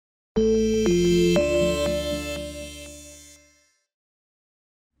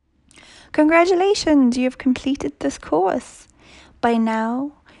Congratulations, you have completed this course. By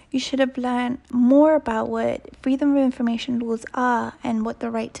now, you should have learned more about what freedom of information laws are and what the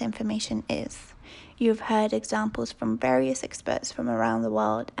right to information is. You've heard examples from various experts from around the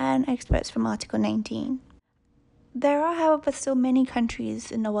world and experts from Article 19. There are, however, still many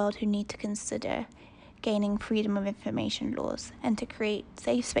countries in the world who need to consider gaining freedom of information laws and to create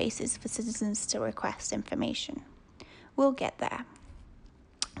safe spaces for citizens to request information. We'll get there.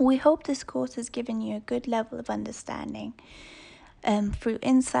 We hope this course has given you a good level of understanding through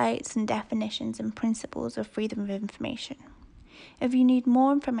insights and definitions and principles of freedom of information. If you need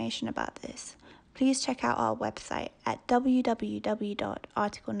more information about this, please check out our website at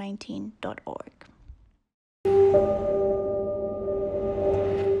www.article19.org.